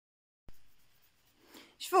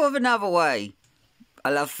Let's thought of another way.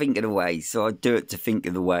 I love thinking of ways, so I do it to think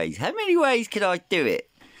of the ways. How many ways could I do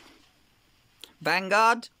it?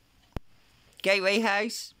 Vanguard? Gateway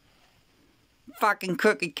House? Fucking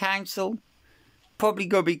Crooked Council? Probably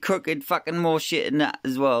gonna be crooked fucking more shit than that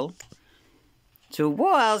as well. So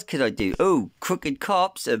what else could I do? Oh, crooked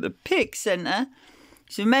cops at the PIC Centre.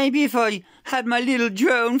 So maybe if I had my little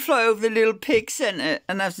drone fly over the little PIC Centre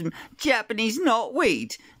and have some Japanese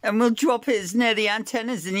knotweed, and we'll drop it as near the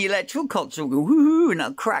antennas and the electrical cops will go whoo, and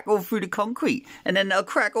they'll crack all through the concrete. And then they'll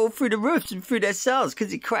crack all through the roofs and through their cells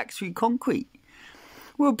because it cracks through concrete.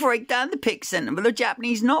 We'll break down the PIC Centre with a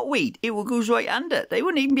Japanese knotweed. It will go right under. They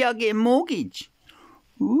wouldn't even be able to get a mortgage.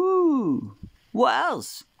 Ooh. What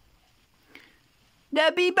else?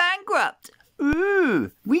 They'll be bankrupt.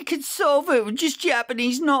 Ooh, we could solve it with just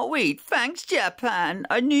Japanese knotweed. Thanks, Japan.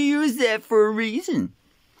 I knew you was there for a reason.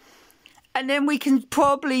 And then we can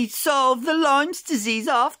probably solve the Lyme's disease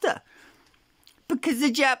after. Because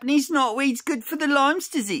the Japanese knotweed's good for the Lyme's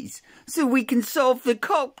disease. So we can solve the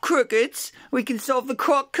crookeds, we can solve the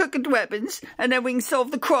crooked weapons, and then we can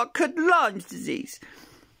solve the crooked Lyme's disease.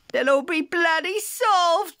 They'll all be bloody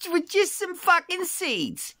solved with just some fucking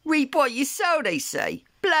seeds. Reap what you sow, they say.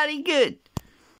 Bloody good.